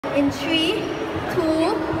in 3,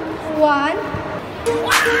 2, 1.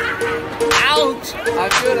 Ouch! I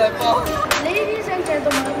feel that fall. Ladies and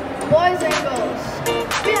gentlemen, boys and girls,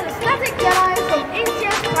 we are the Static Jedi from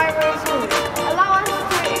ACS Primary School. Allow us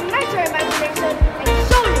to ignite your imagination and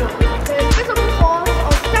show you the invisible force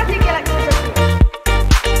of static electricity.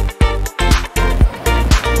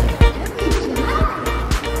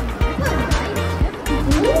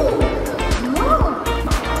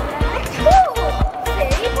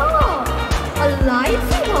 A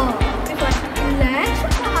lightsaber with an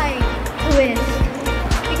electrifying twist.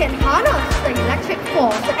 We can harness the electric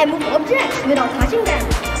force and move objects without touching them.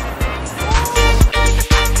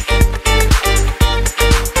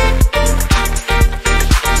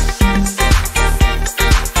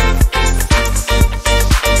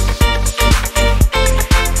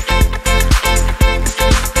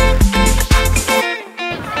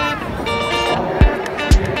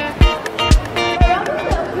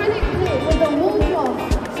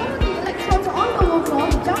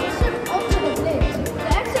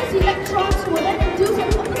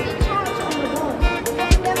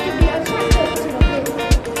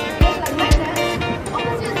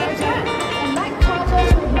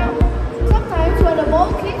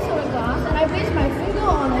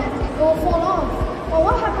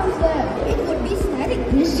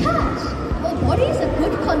 Our body is a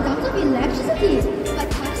good conductor of electricity. By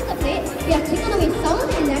touching the plate, we are taking away some of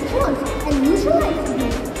the electrons and neutralizing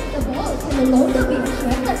it. The ball can no longer be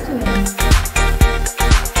attracted to it.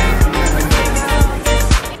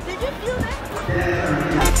 Did you feel that?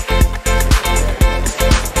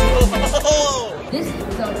 This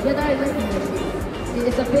is our Jedi lighting machine. It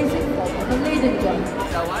is a basic form of a Leyden jar.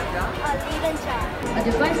 A Leyden jar. A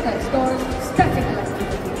device that stores static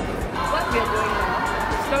electricity. What we are doing now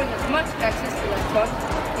is storing as much excess electrons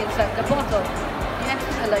inside the bottle. The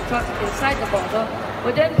excess electrons inside the bottle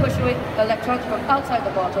will then push away electrons from outside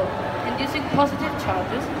the bottle, inducing positive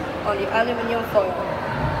charges on the aluminium foil.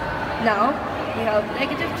 Now, we have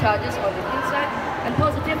negative charges on the inside and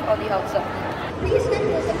positive on the outside. Please stand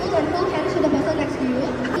in a circle and hold hands with the person next to you.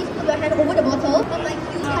 Please put your hand over the bottle. And like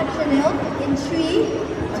you touch the nail in 3,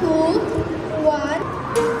 2, 1.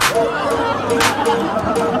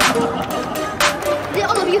 Did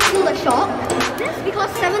all of you feel the shock? This is because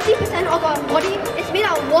 70% of our body is made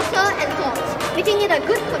out of water and salts, making it a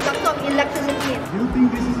good conductor of electricity. Do you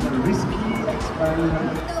think this is a risky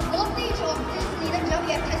experiment? The voltage of this Leyden jar,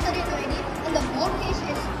 we have tested it already, and the voltage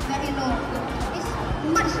is very low. It's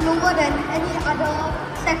much lower than any other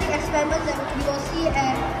static experiments that you will see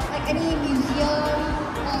at like any museum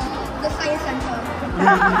or the science center.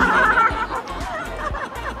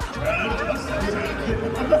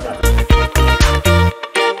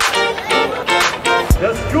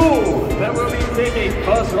 The school that will be taking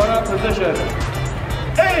first runner position.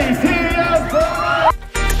 ACS!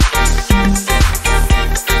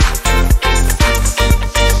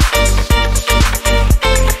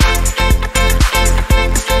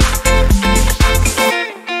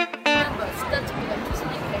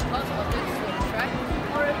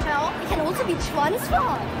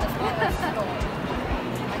 Transformed.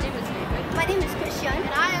 My name is David. My name is Christian.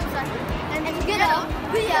 And I am Zach. And together,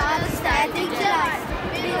 we are the Static Jedis.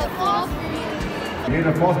 May the Force be with you. May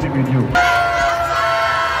the Force be with you.